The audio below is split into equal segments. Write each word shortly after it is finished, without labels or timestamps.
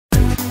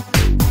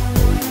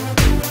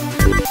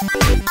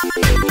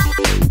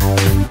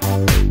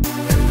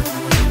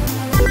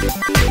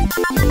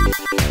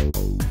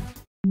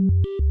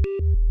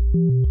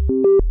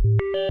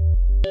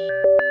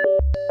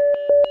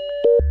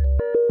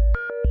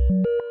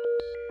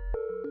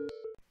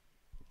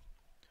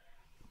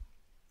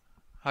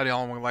Howdy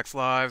all, welcome Lex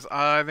Lives.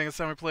 I think it's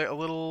time we play a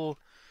little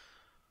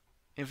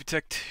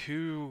Infi-Tech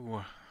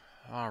 2.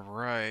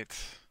 Alright.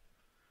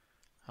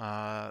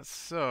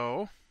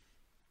 So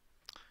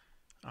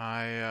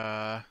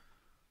I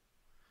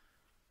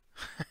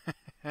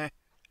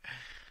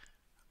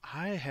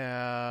I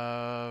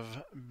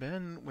have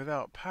been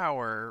without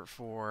power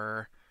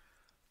for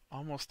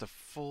almost a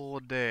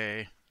full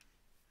day,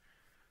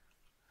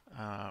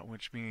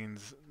 which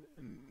means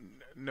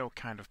no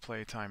kind of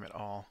playtime at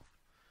all.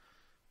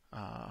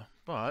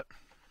 But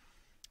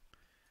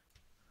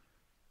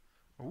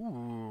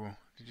ooh,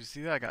 did you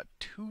see that? I got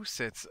 2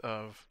 sets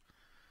of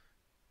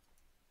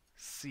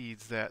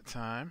seeds that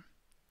time.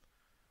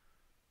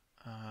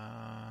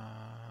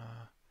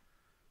 I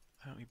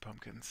don't need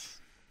pumpkins.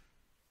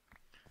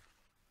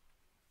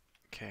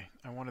 Okay,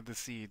 I wanted the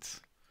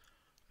seeds,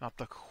 not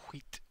the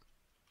wheat.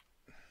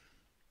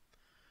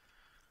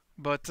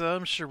 But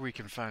I'm sure we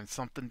can find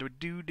something to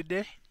do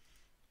today.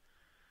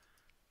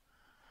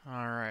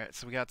 Alright,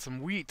 so we got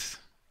some wheat.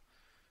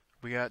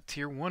 We got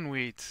tier 1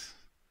 wheat.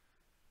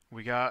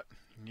 We got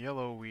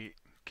yellow wheat.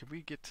 Can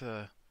we get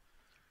to...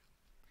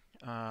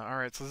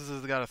 Alright, so this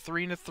has got a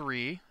 3 and a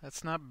 3.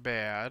 That's not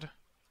bad,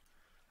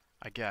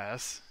 I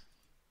guess.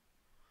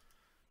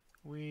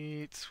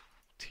 Wheat,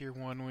 tier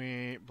 1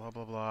 wheat, blah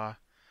blah blah.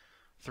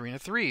 3 and a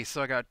 3.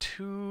 So I got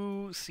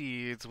 2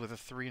 seeds with a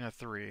 3 and a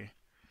 3.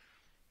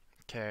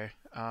 Okay.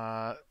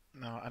 No,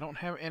 I don't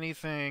have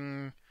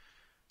anything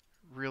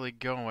really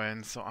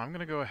going, so I'm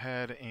gonna go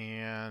ahead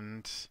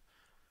and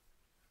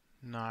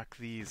knock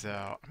these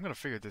out. I'm gonna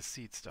figure this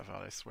seed stuff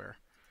out, I swear.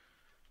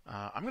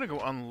 I'm gonna go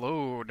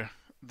unload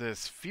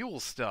this fuel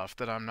stuff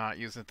that I'm not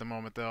using at the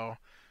moment, though.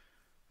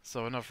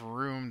 So enough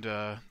room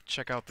to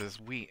check out this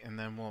wheat, and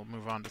then we'll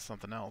move on to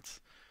something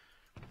else.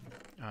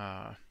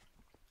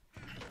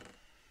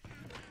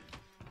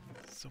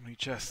 So many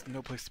chests,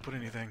 no place to put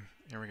anything.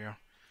 Here we go.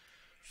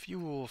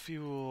 Fuel,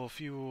 fuel,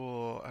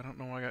 fuel. I don't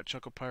know why I got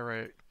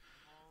Chocopyrite.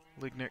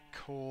 Lignite,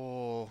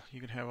 coal. You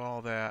can have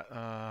all that.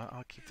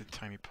 I'll keep the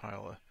tiny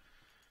pile of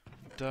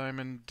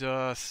diamond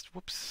dust.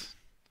 Whoops.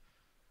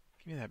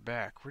 Give me that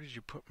back. Where did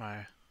you put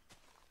my...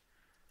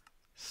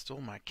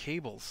 Stole my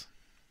cables.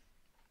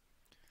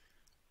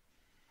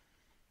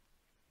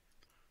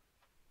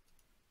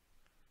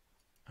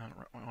 I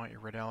don't want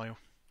your red alloy.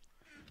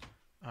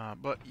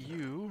 But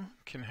you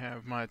can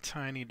have my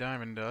tiny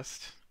diamond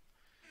dust.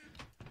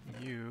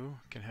 You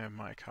can have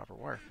my copper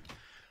wire.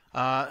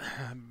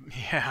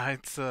 Yeah,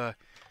 it's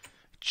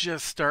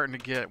just starting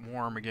to get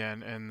warm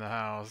again in the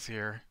house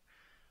here.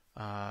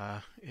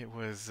 It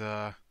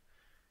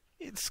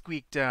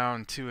squeaked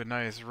down to a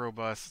nice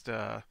robust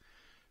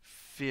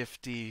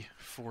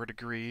 54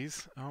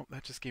 degrees. Oh,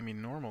 that just gave me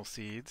normal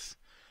seeds.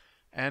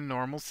 And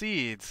normal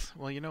seeds.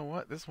 Well, you know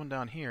what? This one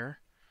down here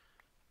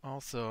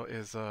also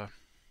is a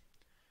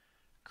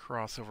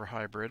crossover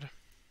hybrid.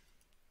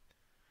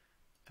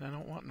 And I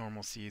don't want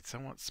normal seeds, I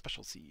want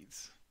special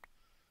seeds.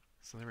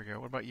 So there we go.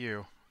 What about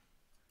you?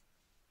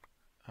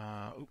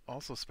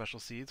 Also special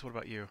seeds. What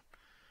about you?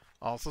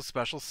 Also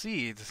special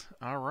seeds.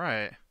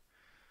 Alright.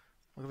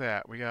 Look at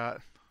that. We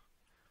got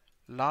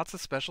lots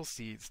of special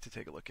seeds to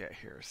take a look at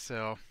here.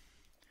 So,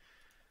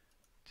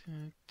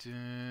 oop,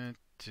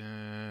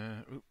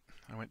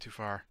 I went too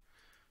far.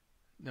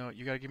 No,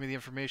 you gotta give me the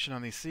information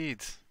on these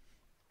seeds.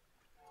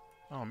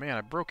 Oh man,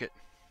 I broke it.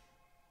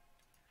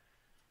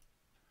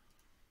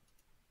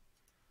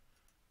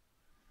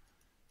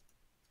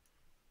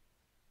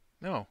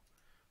 No.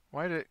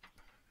 Why did it...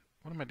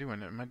 What am I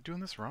doing? Am I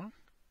doing this wrong?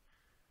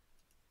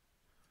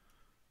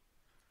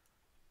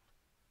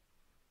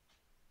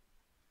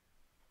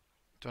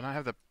 Do I not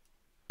have the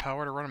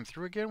power to run them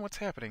through again? What's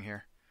happening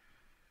here?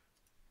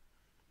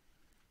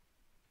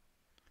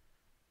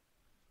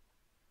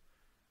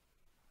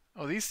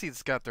 Oh, these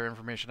seeds got their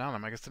information on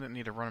them. I guess I didn't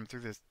need to run them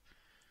through this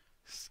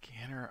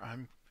scanner.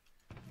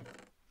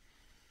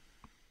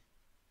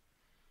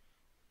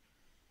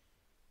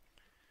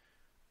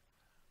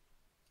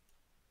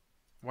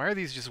 Why are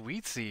these just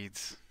wheat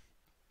seeds?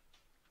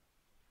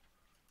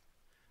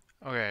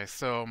 Okay,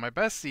 so my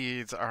best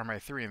seeds are my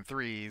 3 and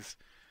 3s,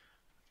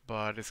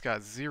 but it's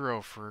got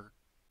 0 for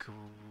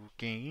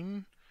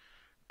gain,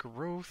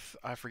 growth.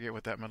 I forget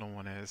what that middle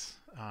one is.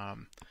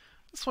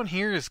 This one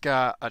here has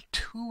got a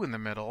 2 in the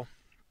middle.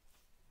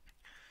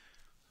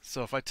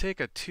 So if I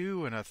take a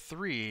 2 and a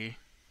 3,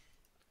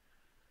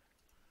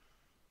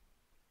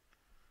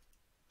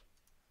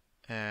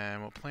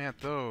 and we'll plant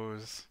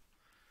those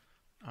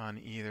on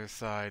either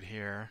side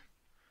here,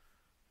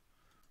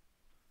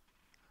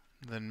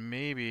 then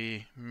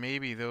maybe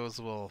those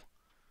will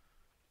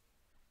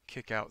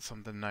kick out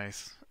something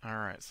nice.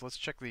 Alright, so let's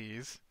check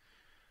these.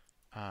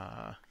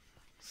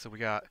 So we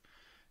got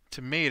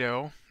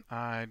tomato.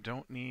 I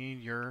don't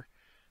need your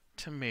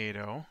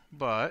tomato,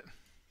 but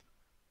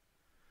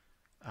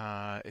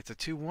it's a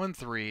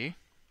 2-1-3,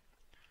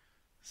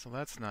 so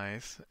that's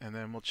nice. And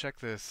then we'll check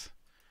this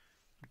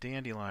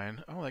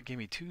dandelion. Oh, that gave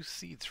me 2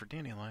 seeds for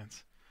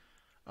dandelions.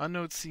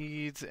 Unknown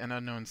seeds and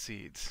unknown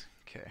seeds.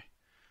 Okay.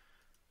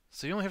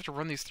 So you only have to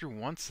run these through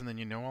once and then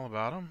you know all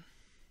about them?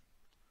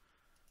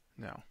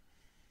 No.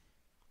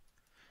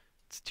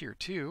 It's tier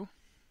 2.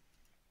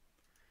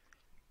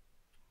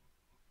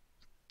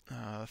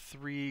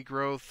 3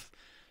 growth,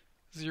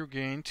 0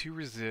 gain, 2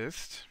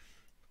 resist.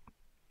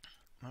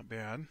 Not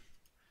bad.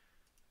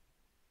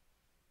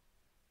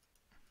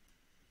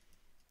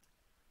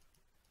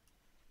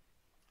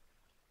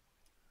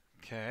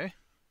 Okay.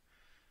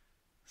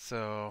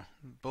 So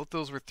both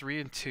those were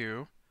 3 and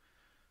 2.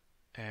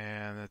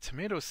 And the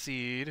tomato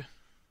seed,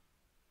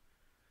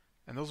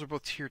 and those are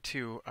both tier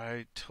 2.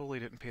 I totally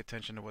didn't pay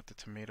attention to what the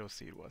tomato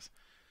seed was.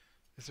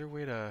 Is there a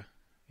way to,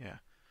 yeah,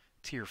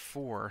 tier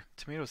 4.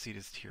 Tomato seed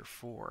is tier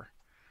 4.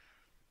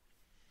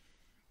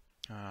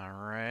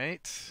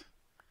 Alright.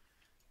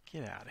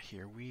 Get out of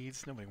here,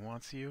 weeds. Nobody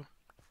wants you.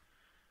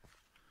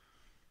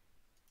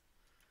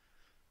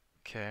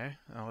 Okay,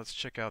 now let's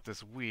check out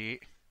this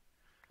wheat.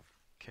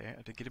 Okay,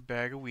 I did get a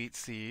bag of wheat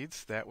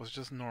seeds. That was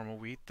just normal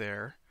wheat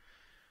there.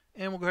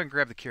 And we'll go ahead and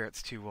grab the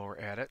carrots too while we're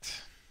at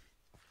it.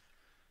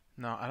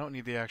 No, I don't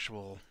need the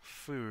actual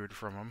food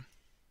from them.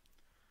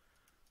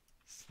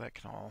 So that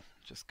can all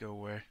just go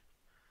away.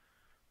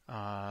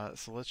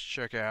 So let's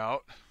check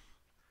out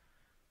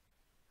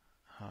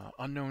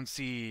unknown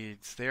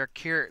seeds. They are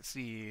carrot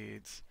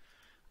seeds.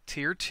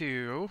 Tier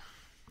 2.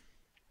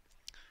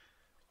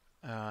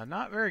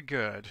 Not very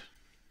good.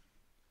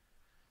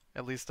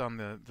 At least on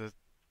the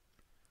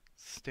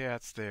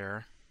stats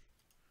there.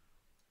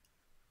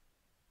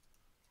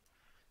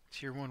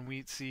 Tier 1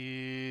 wheat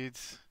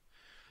seeds.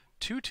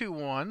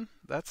 221.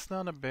 That's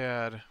not a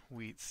bad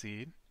wheat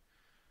seed.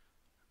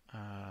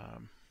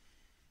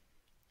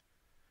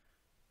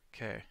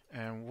 Okay,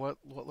 and what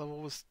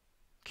level was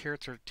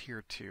carrots are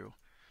tier 2?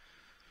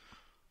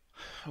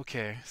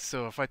 Okay,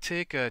 so if I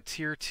take a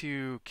tier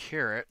 2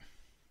 carrot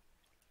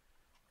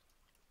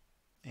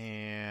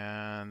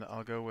and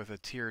I'll go with a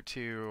tier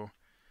 2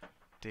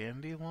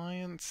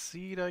 dandelion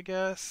seed, I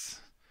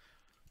guess.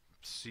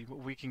 See what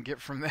we can get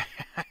from that.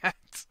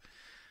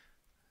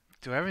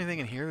 Do I have anything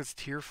in here that's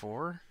tier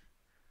 4?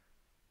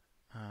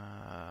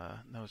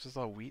 No, it's just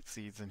all wheat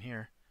seeds in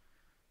here.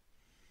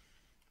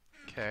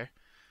 Okay.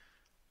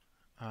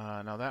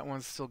 Now that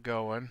one's still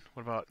going.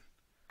 What about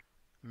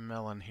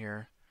melon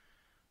here?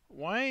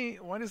 Why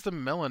does the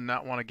melon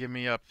not want to give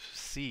me up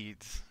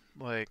seeds?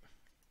 Like,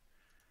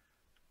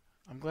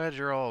 I'm glad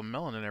you're all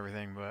melon and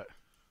everything, but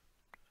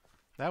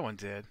that one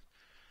did.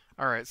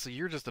 Alright, so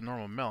you're just a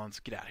normal melon,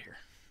 so get out of here.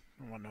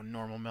 I don't want no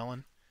normal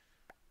melon.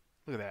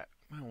 Look at that.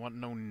 We don't want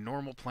no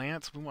normal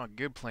plants. We want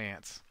good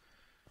plants.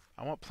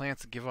 I want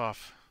plants that give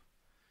off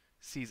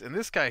seeds. And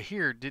this guy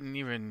here didn't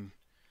even...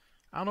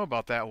 I don't know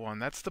about that one.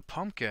 That's the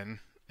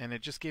pumpkin, and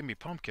it just gave me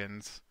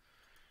pumpkins.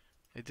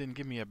 It didn't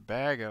give me a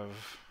bag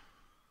of...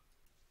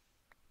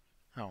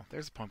 Oh,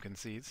 there's pumpkin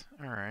seeds.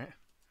 Alright.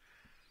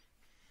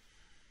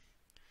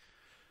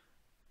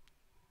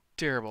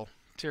 Terrible.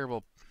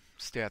 Terrible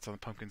stats on the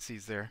pumpkin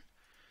seeds there.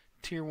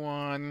 Tier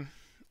 1.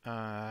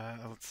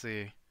 Let's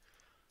see.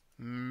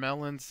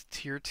 Melons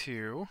tier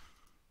 2.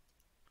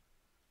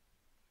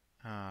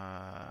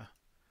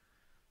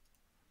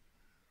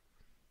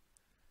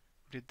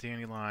 Did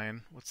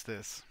dandelion. What's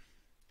this?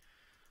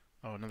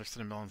 Oh, another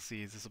set of melon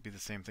seeds. This will be the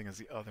same thing as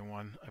the other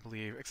one, I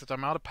believe, except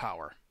I'm out of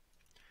power.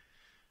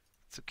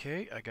 It's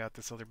okay. I got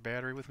this other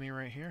battery with me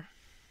right here.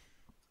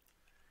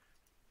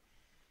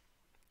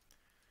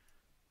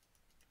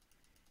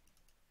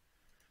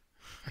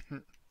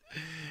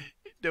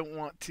 Don't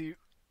want to.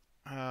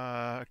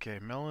 Okay,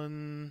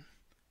 melon,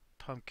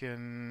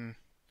 pumpkin,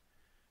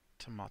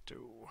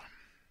 tomato.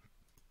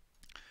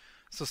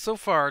 So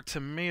far,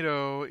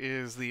 tomato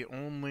is the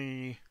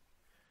only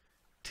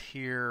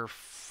tier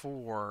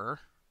 4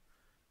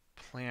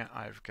 plant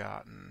I've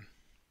gotten.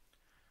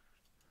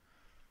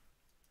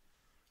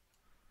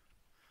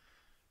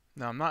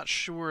 Now, I'm not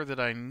sure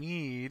that I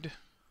need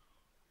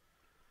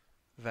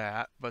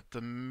that, but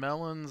the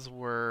melons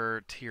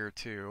were tier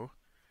 2.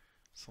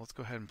 So let's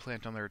go ahead and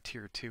plant on their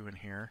tier 2 in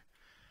here.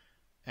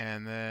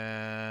 And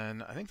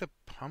then I think the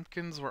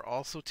pumpkins were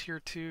also tier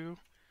 2.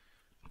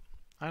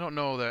 I don't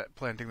know that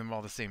planting them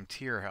all the same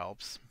tier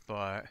helps,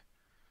 but,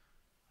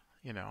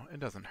 you know, it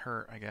doesn't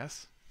hurt, I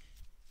guess.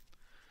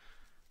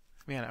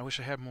 Man, I wish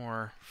I had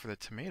more for the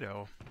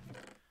tomato.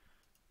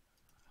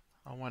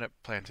 I'll wind up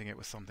planting it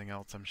with something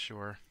else, I'm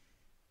sure.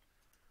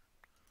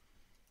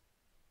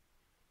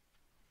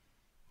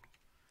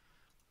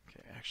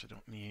 Okay, I actually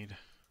don't need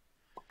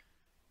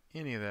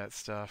any of that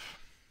stuff.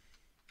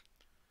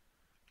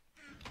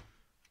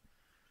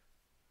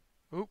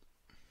 Oop.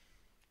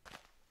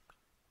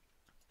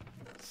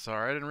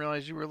 Sorry, I didn't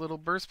realize you were a little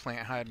burst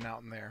plant hiding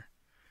out in there.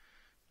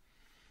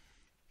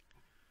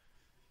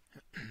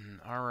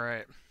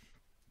 Alright.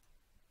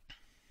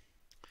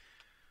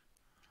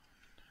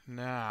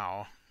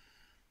 Now,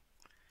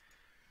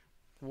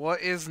 what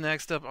is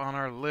next up on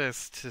our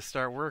list to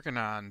start working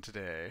on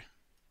today?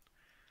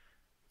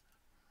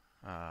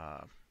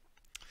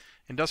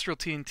 Industrial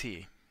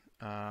TNT.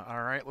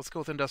 Alright, let's go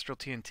with Industrial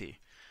TNT.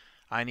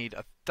 I need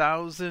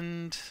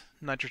 1,000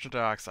 nitrogen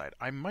dioxide.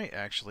 I might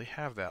actually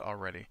have that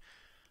already.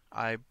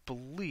 I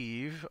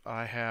believe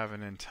I have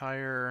an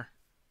entire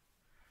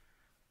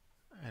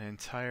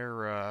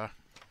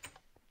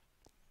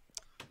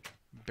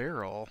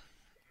barrel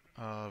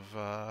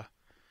of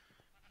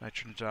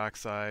nitrogen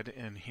dioxide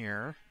in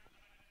here.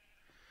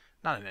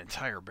 Not an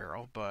entire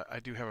barrel, but I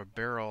do have a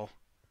barrel,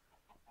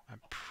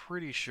 I'm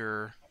pretty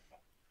sure,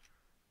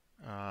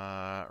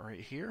 right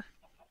here.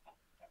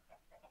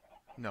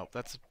 Nope,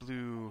 that's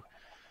blue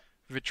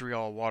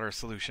vitriol water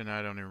solution.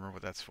 I don't even remember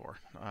what that's for.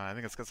 I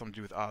think it's got something to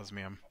do with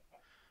osmium.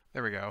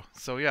 There we go.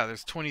 So yeah,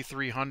 there's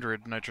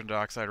 2,300 nitrogen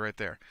dioxide right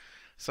there.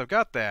 So I've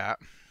got that.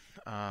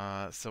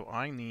 So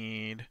I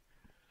need...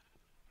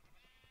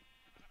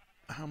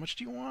 How much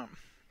do you want?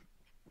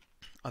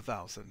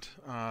 1,000.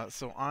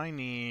 So I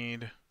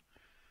need...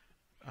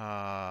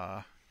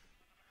 I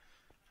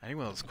need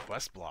one of those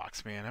quest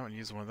blocks, man. I haven't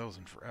used one of those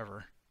in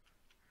forever.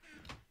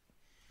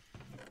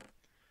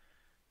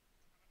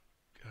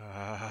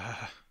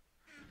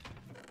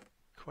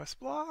 Quest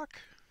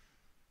block?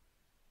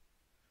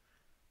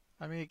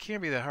 I mean, it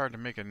can't be that hard to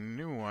make a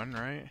new one,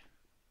 right?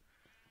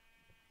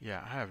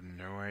 Yeah, I have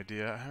no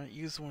idea. I haven't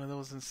used one of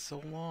those in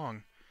so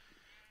long.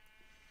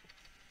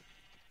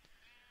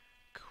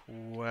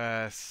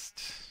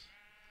 Quest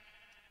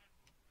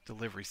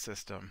delivery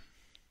system.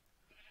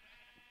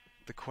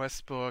 The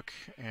quest book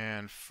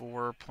and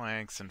 4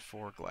 planks and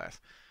 4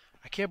 glass.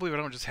 I can't believe I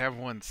don't just have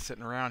one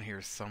sitting around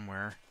here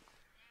somewhere.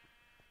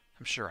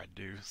 I'm sure I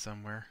do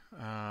somewhere.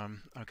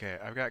 Okay,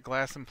 I've got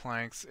glass and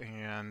planks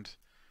and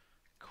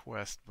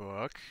quest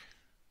book.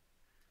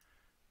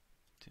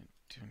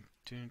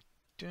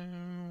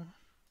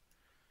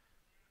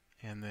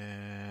 And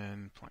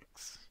then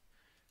planks.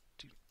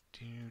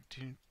 Okay,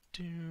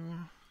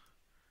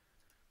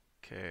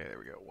 there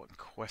we go. One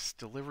quest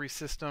delivery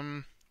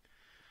system.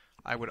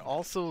 I would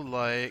also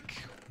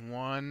like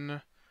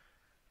one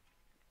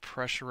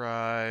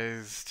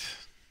pressurized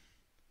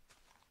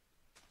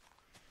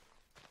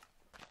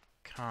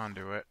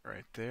conduit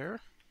right there.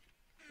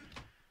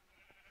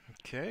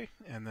 Okay,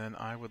 and then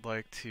I would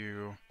like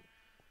to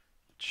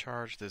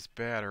charge this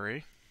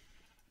battery.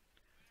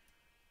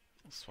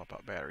 We'll swap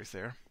out batteries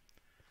there.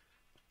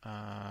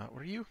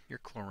 What are you? You're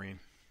chlorine.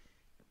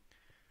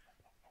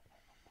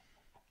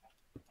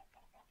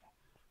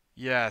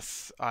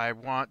 Yes, I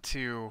want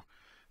to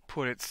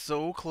put it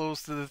so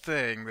close to the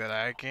thing that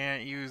I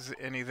can't use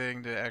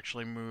anything to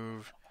actually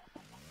move.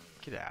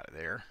 Get out of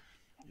there,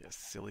 you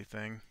silly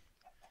thing.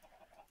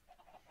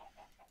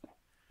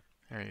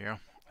 There you go.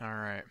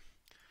 Alright.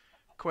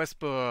 Quest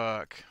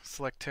book.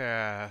 Select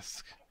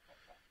task.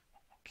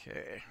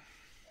 Okay.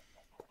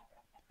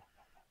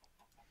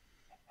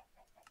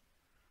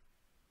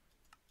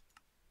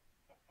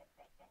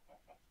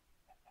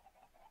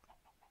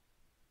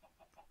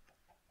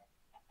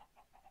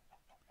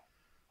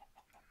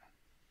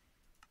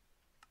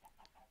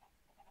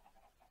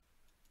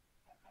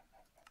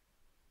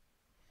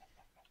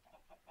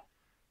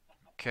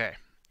 Okay.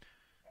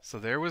 So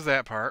there was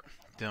that part.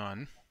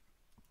 Done.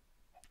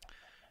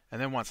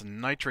 And then wants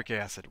nitric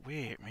acid.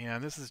 Wait,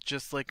 man, this is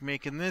just like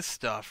making this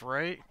stuff,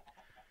 right?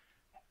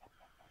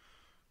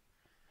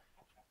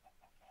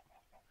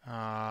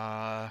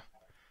 Oh,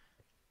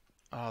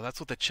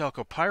 that's what the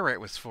chalcopyrite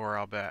was for,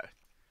 I'll bet.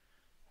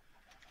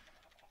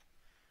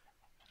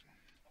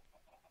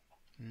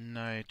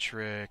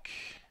 Nitric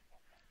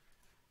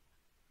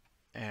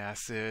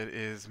acid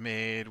is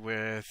made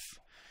with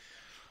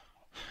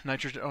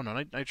nitrogen. Oh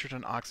no,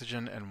 nitrogen,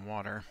 oxygen, and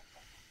water.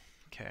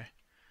 Okay.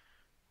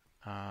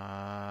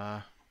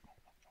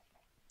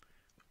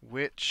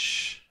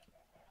 Which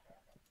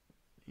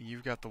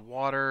you've got the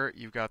water,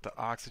 you've got the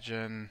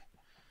oxygen,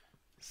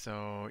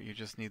 so you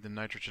just need the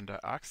nitrogen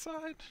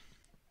dioxide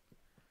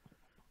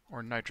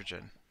or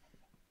nitrogen.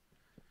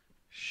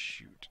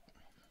 Shoot.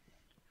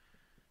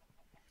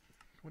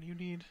 What do you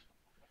need?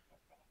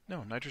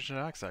 No, nitrogen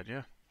dioxide,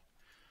 yeah.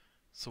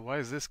 So why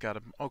is this got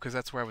a... Oh, because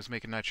that's where I was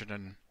making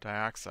nitrogen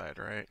dioxide,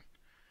 right?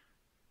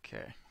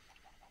 Okay.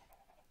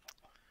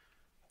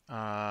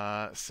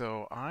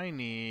 So I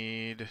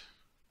need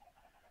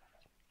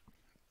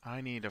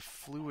a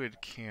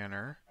fluid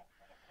canner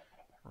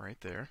right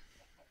there.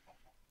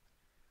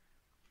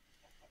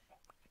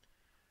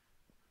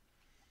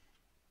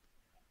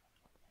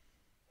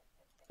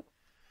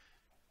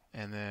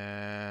 And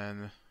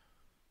then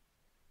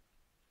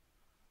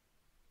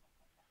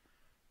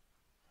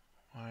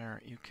why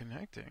aren't you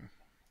connecting?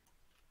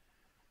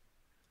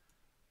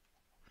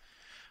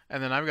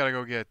 And then I've got to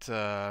go get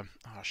oh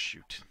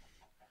shoot.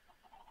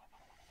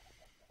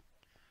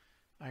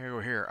 I gotta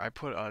go here. I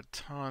put a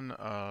ton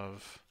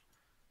of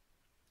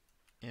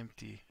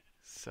empty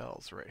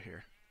cells right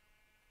here.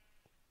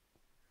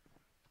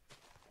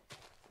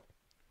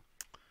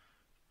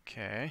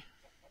 Okay.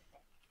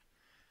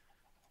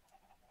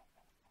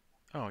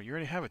 Oh, you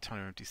already have a ton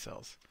of empty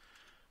cells.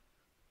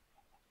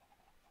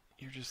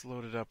 You're just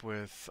loaded up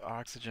with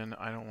oxygen.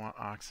 I don't want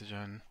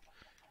oxygen.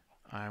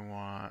 I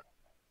want...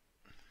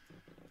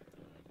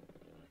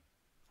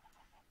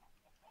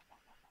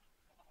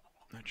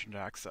 Nitrogen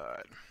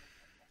dioxide.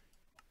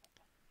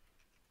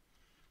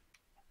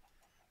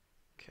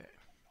 Okay.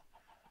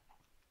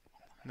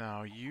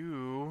 Now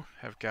you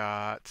have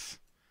got...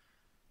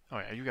 Oh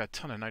yeah, you got a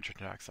ton of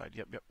nitrogen dioxide.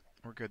 Yep, yep.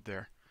 We're good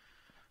there.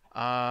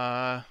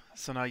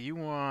 So now you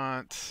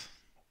want...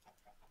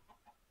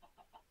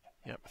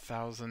 Yep,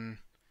 1,000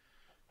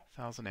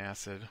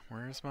 acid.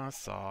 Where's my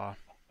saw?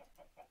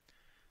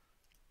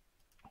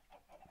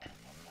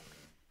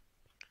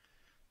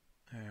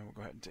 And we'll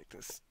go ahead and take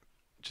this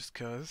just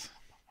 'cause.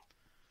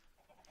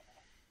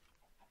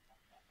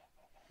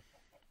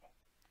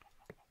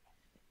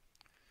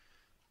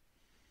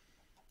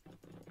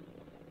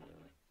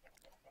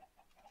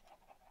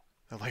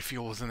 The light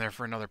fuel was in there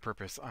for another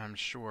purpose, I'm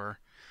sure.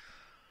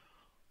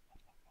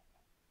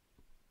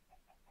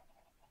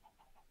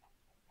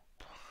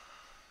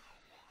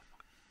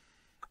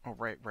 Oh,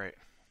 right, right.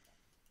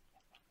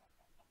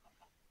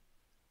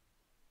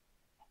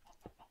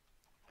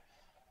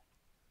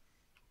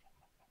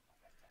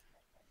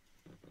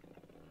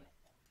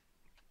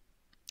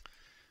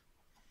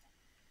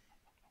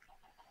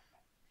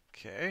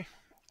 Okay,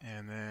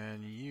 and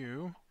then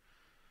you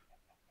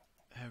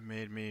have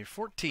made me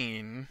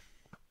 14.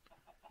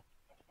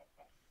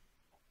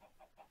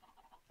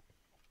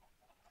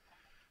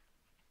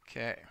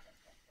 Okay.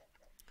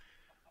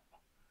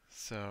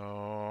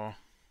 So...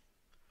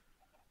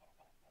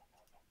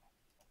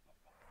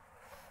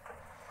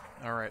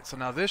 Alright, so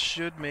now this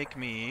should make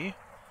me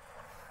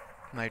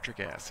nitric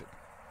acid.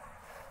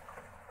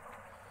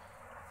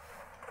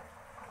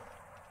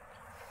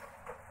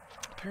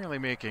 Apparently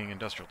making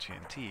industrial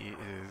TNT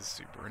is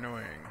super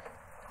annoying.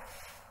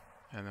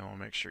 And then we'll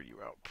make sure you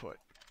output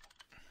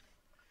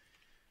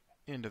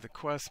into the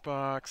quest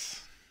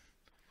box.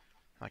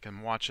 I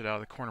can watch it out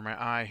of the corner of my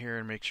eye here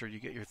and make sure you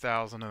get your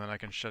 1,000, and then I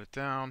can shut it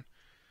down.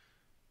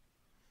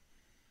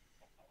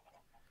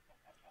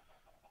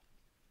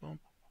 Boom,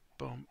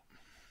 boom.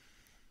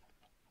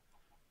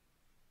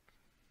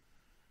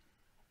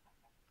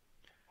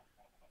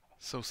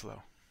 So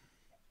slow.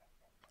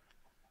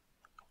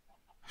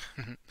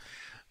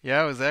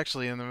 Yeah, I was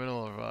actually in the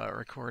middle of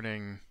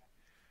recording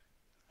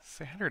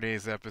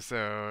Saturday's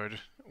episode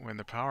when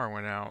the power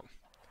went out.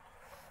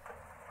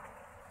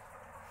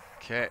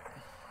 Okay,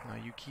 now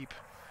you keep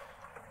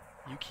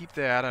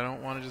that. I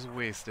don't want to just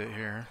waste it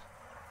here.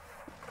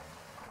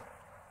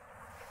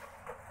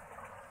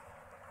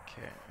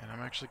 Okay, and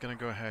I'm actually going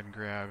to go ahead and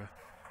grab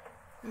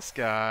this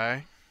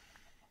guy,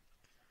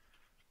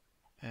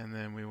 and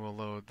then we will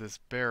load this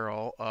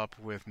barrel up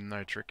with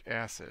nitric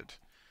acid.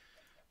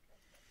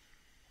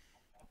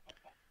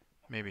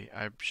 Maybe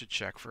I should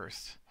check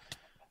first.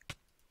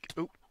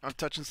 Oop, I'm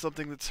touching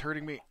something that's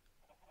hurting me.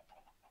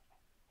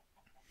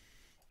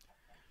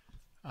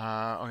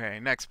 Okay,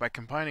 next, by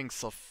combining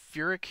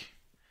sulfuric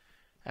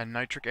and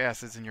nitric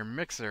acids in your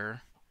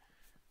mixer,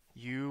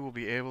 you will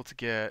be able to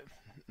get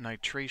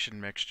nitration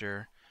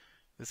mixture.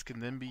 This can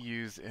then be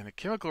used in a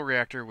chemical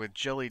reactor with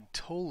jellied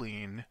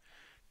toluene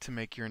to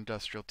make your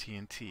industrial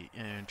TNT.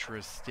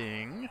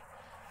 Interesting.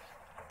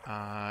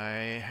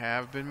 I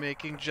have been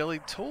making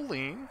jellied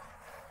toluene.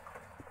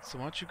 So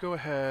why don't you go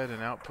ahead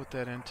and output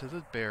that into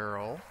the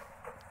barrel.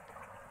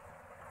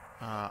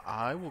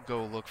 I will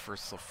go look for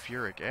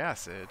sulfuric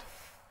acid.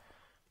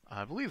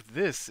 I believe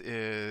this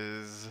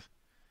is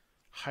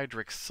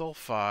hydric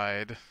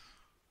sulfide.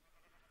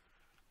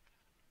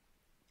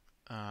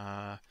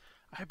 I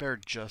better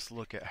just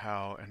look at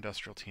how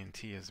industrial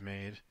TNT is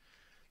made,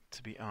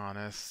 to be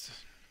honest.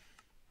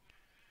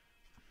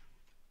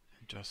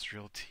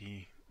 Industrial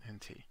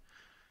TNT.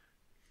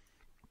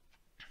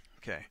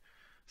 Okay.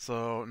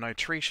 So,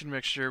 nitration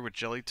mixture with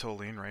jelly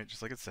toluene, right,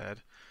 just like it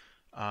said.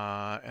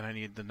 And I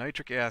need the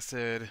nitric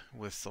acid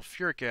with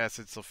sulfuric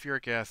acid.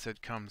 Sulfuric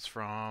acid comes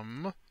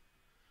from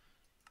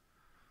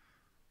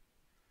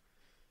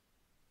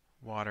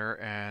water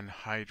and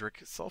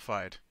hydric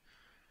sulfide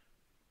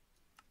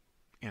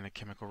in a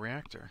chemical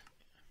reactor.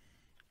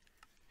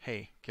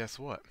 Hey, guess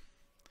what?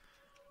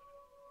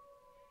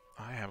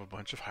 I have a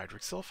bunch of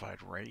hydric sulfide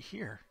right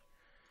here.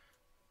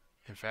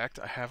 In fact,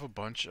 I have a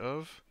bunch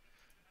of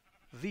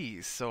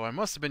these, so I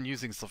must have been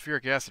using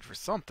sulfuric acid for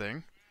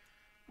something.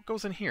 What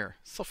goes in here?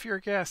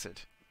 Sulfuric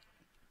acid.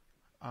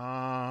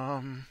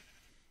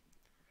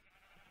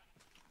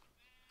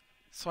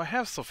 So I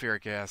have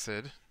sulfuric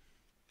acid.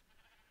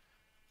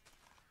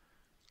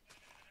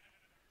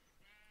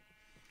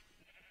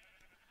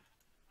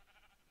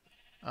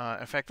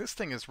 In fact, this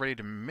thing is ready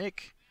to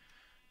make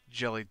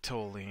jellied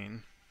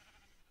toluene.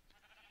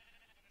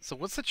 So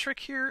what's the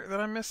trick here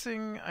that I'm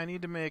missing? I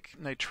need to make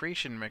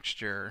nitration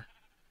mixture.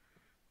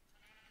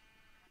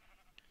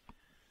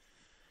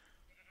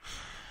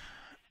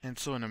 And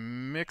so in a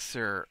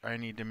mixer, I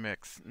need to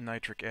mix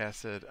nitric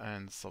acid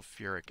and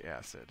sulfuric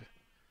acid.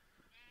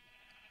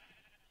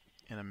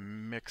 In a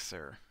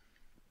mixer.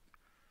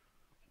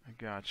 I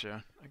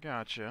gotcha. I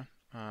gotcha.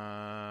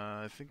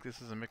 I think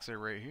this is a mixer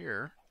right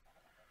here.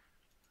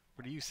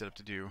 What are you set up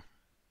to do?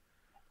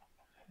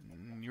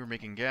 You were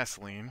making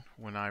gasoline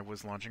when I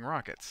was launching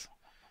rockets.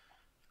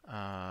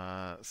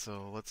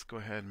 So let's go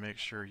ahead and make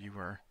sure you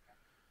are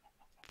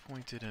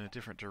pointed in a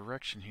different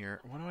direction here.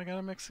 What do I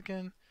gotta mix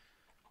again?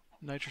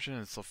 Nitrogen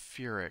and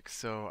sulfuric.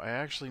 So I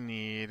actually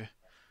need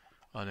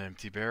an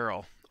empty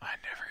barrel. I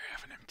never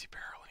have an empty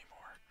barrel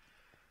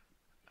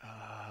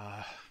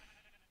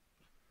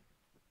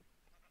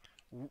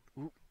anymore.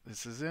 Oop,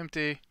 this is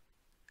empty.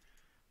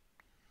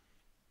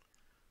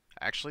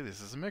 Actually,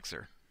 this is a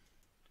mixer.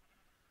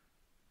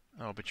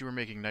 Oh, but you were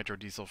making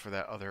nitrodiesel for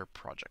that other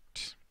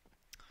project.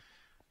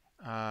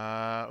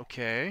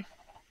 Okay.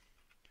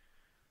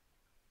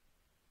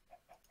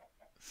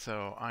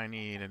 So I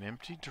need an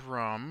empty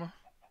drum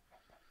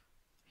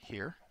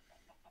here.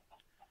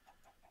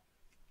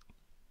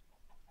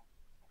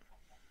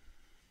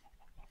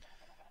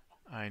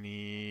 I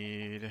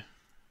need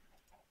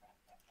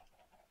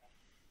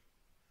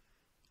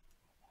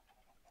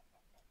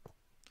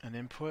an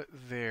input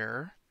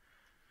there.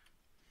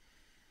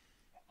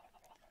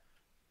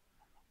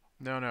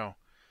 No.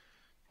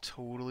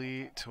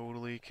 Totally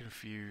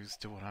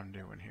confused to what I'm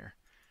doing here.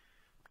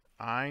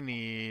 I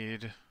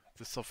need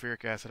the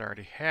sulfuric acid I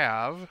already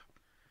have.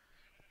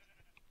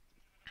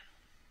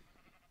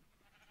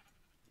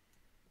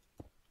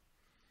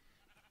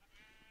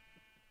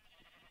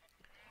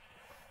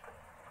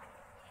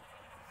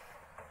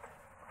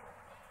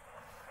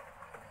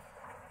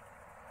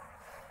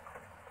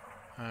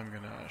 I'm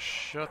gonna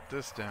shut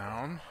this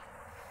down.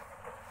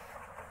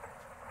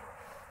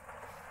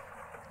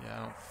 Yeah,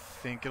 I don't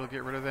think it'll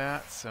get rid of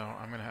that, so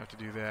I'm gonna have to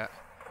do that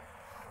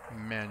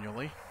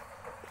manually.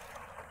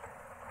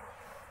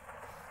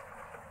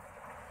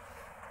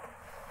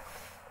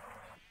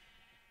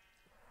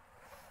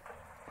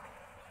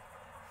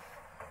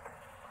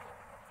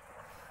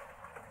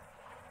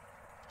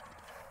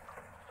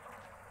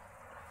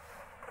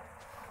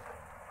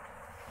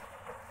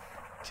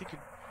 Take a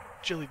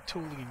jelly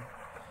toluene.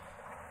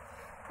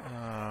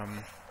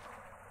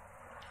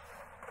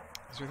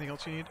 Is there anything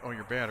else you need? Oh,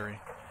 your battery.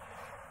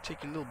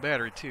 Take your little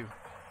battery too.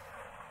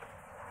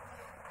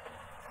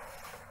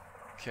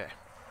 Okay.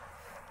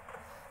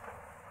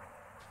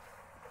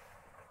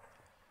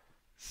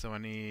 So I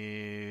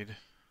need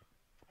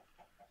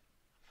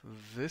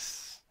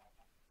this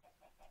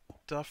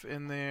stuff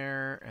in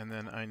there, and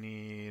then I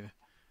need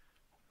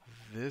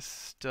this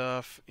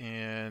stuff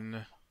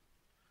in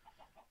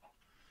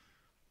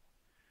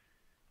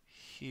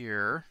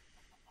here.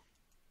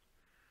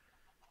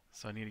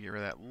 So I need to get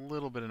rid of that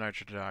little bit of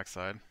nitrogen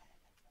dioxide.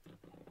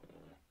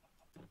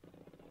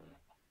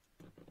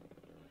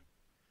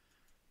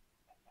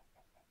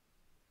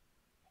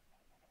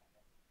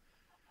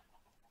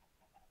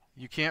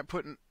 You can't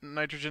put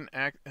nitrogen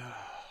I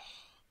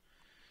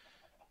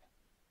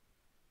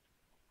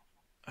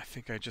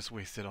think I just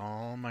wasted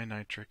all my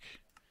nitric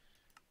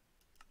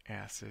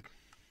acid.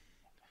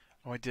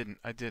 Oh, I didn't.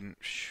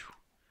 Phew.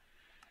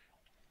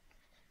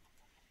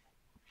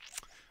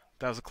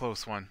 That was a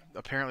close one.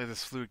 Apparently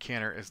this fluid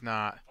canner is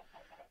not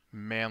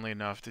manly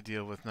enough to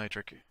deal with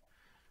nitric.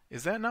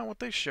 Is that not what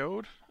they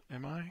showed?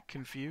 Am I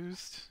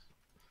confused?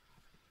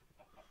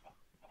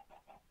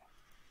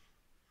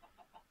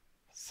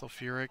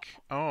 Sulfuric.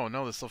 Oh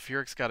no, the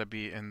sulfuric's got to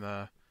be in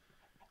the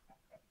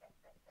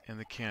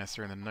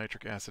canister, and the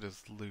nitric acid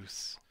is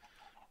loose.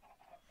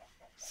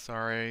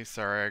 Sorry,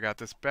 I got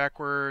this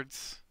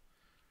backwards.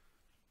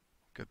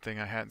 Good thing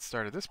I hadn't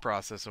started this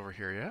process over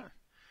here yet.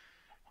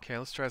 Okay,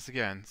 let's try this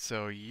again.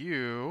 So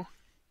you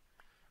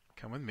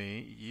come with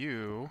me.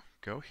 You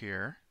go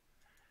here.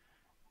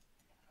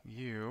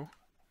 You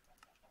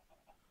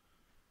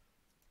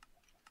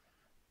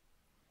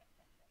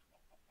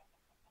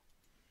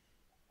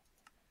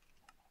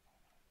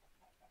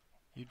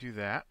do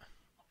that.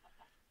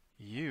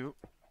 You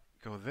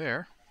go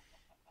there.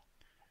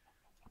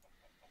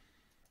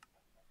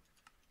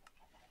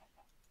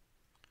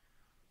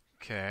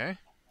 Okay.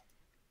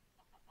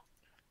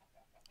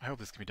 I hope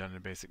this can be done in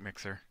a basic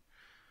mixer.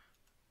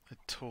 I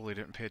totally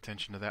didn't pay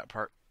attention to that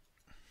part.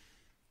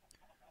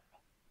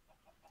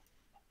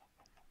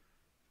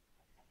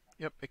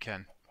 Yep, it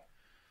can.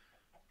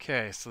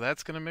 Okay, so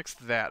that's going to mix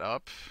that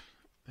up.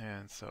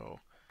 And so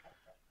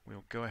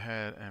we'll go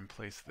ahead and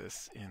place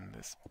this in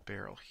this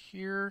barrel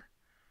here.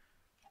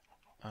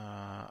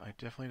 I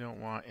definitely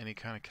don't want any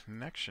kind of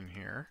connection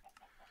here.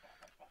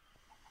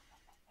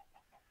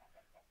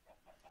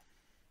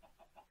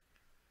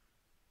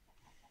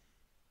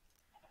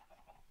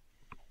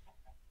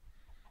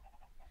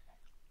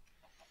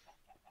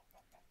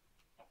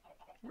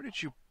 Where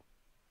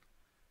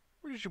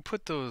did you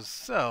put those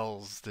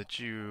cells that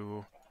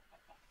you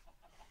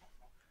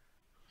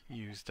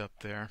used up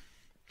there?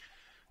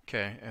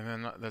 Okay, and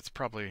then that's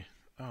probably...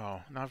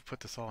 Oh, now I've put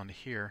this all into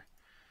here.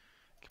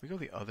 Can we go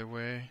the other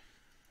way?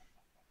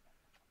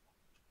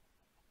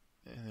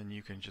 And then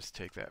you can just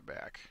take that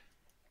back.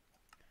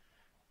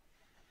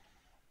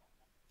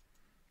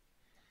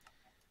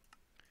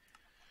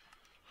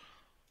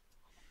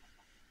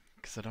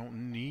 Because I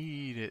don't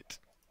need it.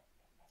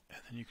 And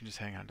then you can just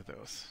hang on to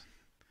those.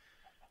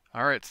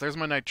 Alright, so there's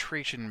my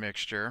nitration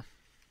mixture.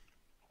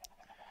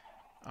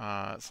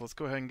 So let's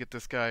go ahead and get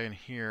this guy in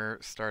here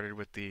started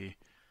with the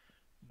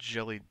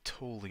jellied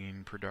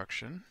toluene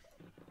production.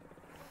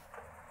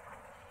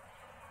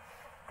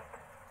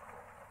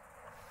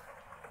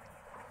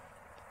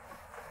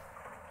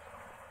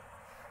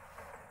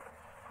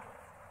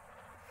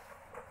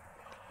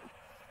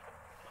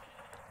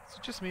 Is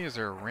it just me, or is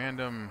there a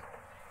random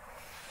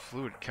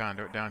fluid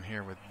conduit down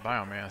here with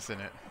biomass in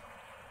it?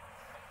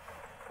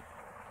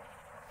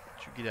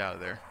 You get out of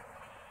there.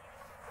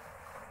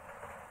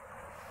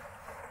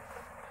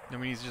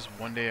 Nobody needs to just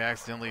one day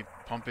accidentally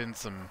pump in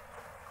some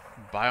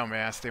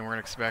biomass they weren't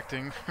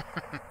expecting.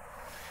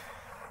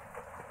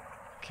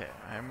 Okay,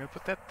 I'm going to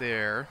put that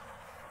there.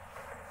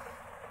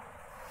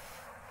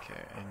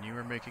 Okay, and you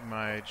are making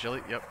my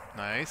jelly. Yep,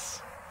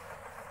 nice.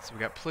 So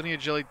we got plenty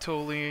of jellied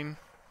toluene.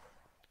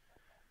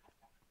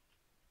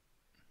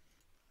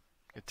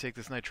 Gonna take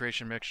this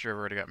nitration mixture I've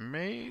already got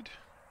made.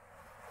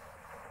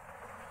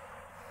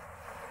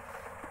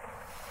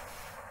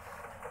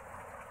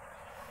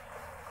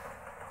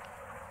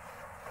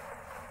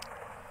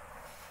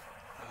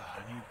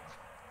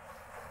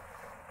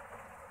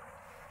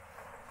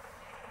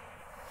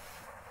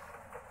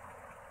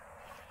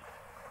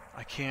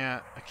 I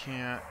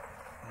can't.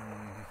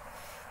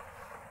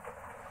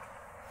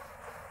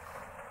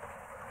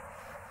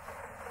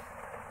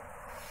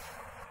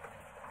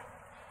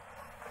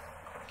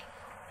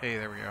 Hey,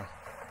 there we go.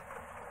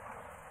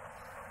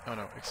 Oh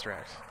no,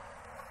 extract.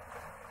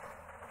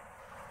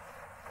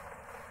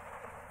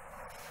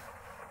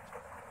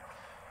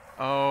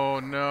 Oh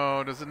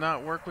no, does it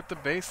not work with the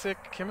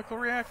basic chemical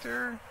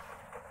reactor?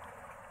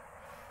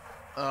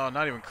 Oh,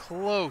 not even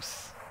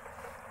close.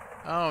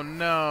 Oh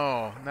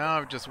no, now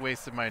I've just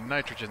wasted my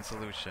nitrogen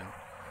solution.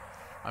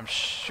 I'm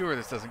sure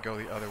this doesn't go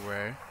the other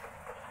way.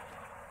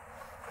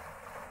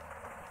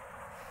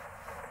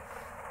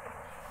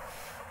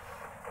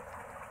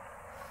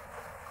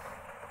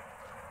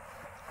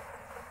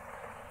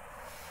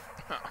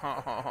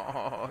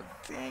 Oh,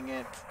 dang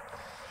it.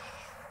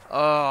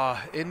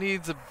 Oh, it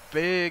needs a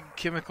big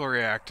chemical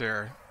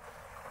reactor.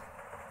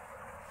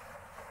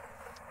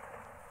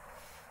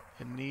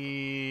 It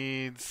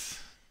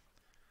needs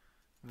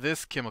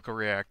this chemical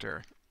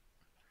reactor,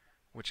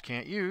 which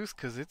can't use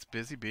because it's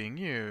busy being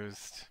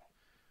used.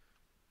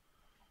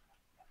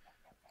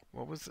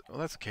 What was it? Well,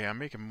 that's okay. I'm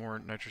making more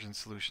nitrogen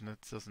solution.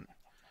 That doesn't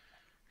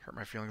hurt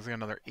my feelings. I got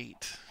another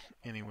 8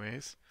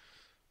 anyways.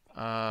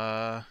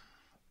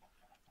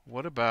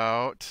 What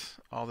about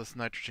all this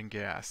nitrogen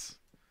gas?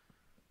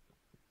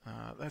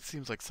 That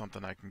seems like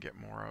something I can get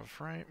more of,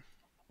 right?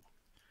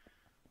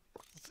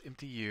 Let's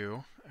empty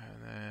you,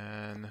 and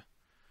then...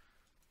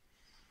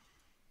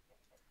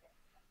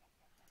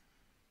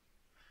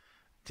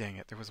 Dang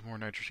it, there was more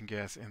nitrogen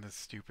gas in this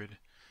stupid...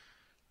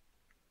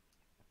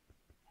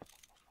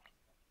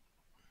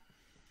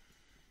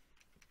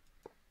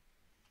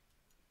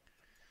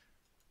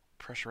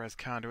 pressurized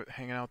conduit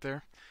hanging out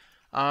there.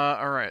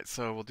 Alright,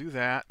 so we'll do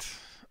that.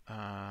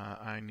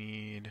 I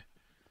need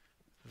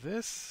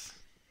this.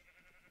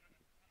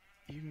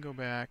 You can go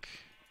back.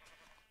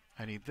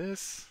 I need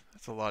this.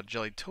 That's a lot of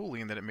jellied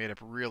toluene that it made up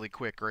really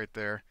quick right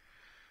there.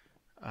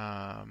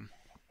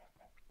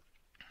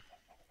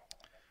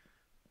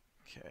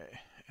 Okay,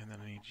 and then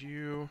I need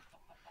you.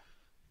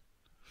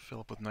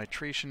 Fill up with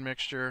nitration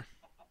mixture.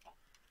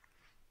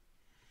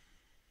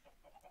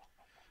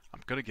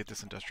 I'm gonna get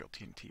this industrial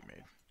TNT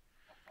made.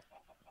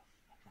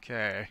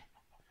 Okay.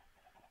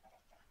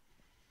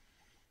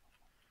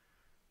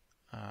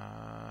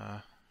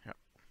 Yep.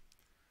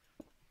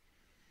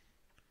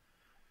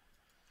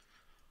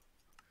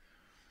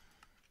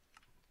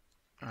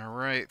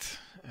 Alright,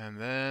 and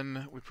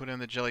then we put in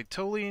the jellied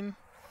toluene.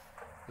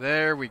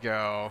 There we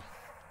go.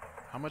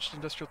 How much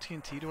industrial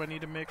TNT do I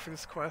need to make for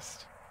this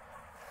quest?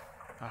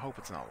 I hope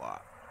it's not a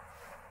lot.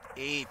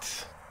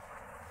 8.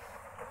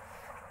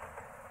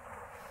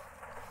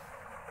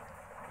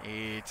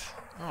 8.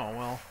 Oh,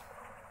 well.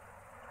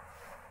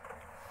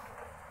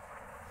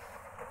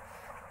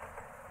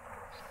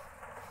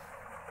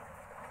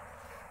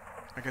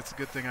 I guess it's a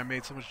good thing I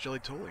made so much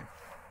jellied toluene.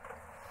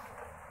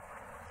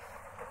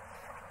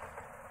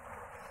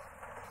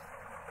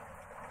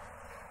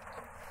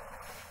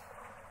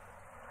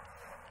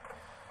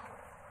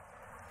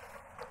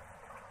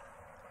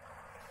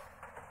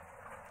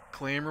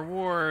 Claim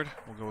reward.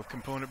 We'll go with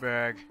component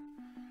bag.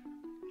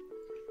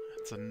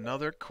 It's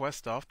another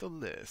quest off the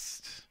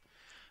list.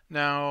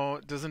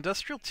 Now, does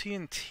industrial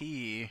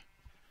TNT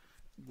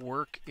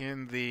work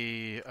in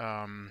the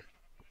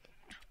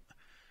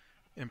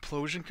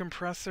implosion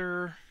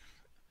compressor?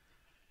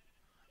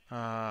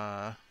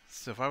 So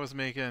if I was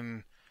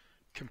making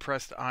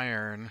compressed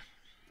iron,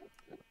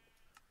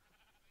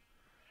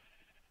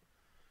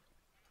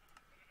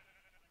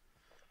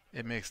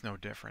 it makes no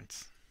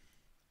difference.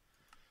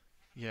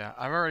 Yeah,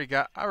 I've already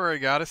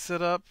got a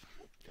setup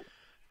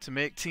to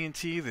make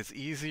TNT that's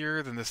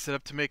easier than the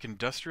setup to make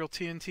industrial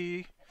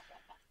TNT.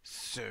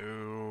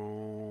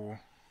 So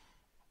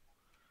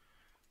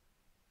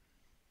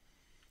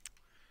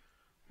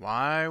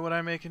why would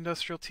I make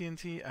industrial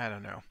TNT? I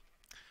don't know.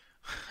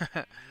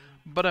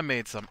 But I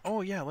made some.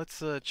 Oh yeah,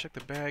 let's check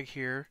the bag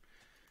here.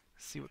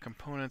 See what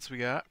components we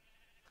got.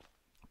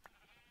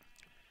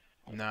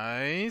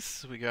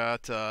 Nice. We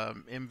got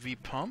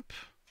MV pump,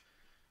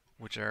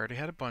 which I already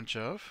had a bunch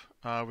of.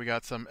 We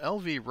got some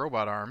LV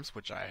robot arms,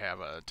 which I have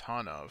a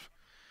ton of.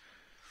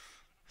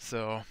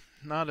 So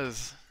not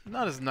as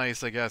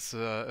nice, I guess,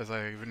 as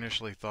I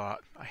initially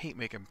thought. I hate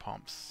making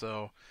pumps,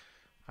 so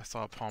I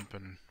saw a pump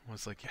and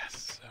was like,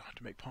 yes, I have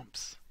to make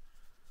pumps.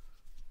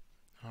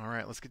 All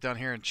right, let's get down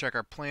here and check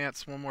our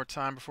plants one more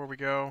time before we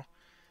go.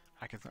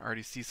 I can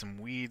already see some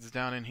weeds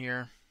down in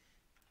here.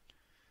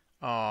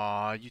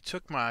 Aw, you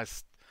took my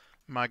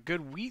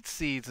good wheat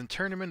seeds and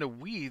turned them into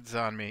weeds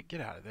on me.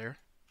 Get out of there.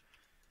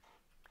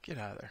 Get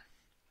out of there.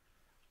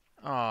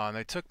 Aw, and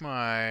they took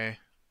my...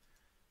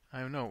 I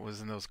don't know what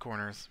was in those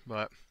corners,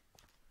 but...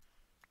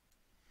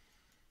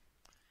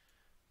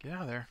 Get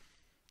out of there.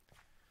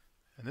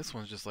 And this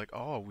one's just like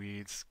all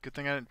weeds. Good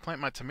thing I didn't plant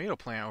my tomato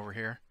plant over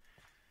here.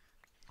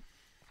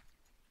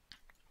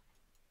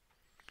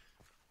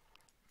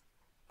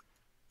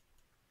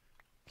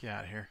 Get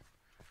out of here.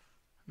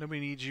 Nobody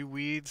needs you,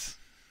 weeds.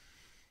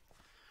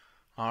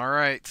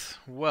 Alright,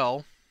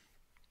 well,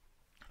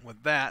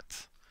 with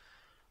that,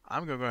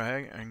 I'm going to go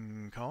ahead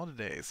and call it a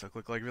day. So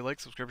click like if you like,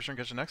 subscribe, share, and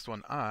catch the next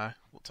one. I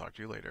will talk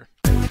to you later.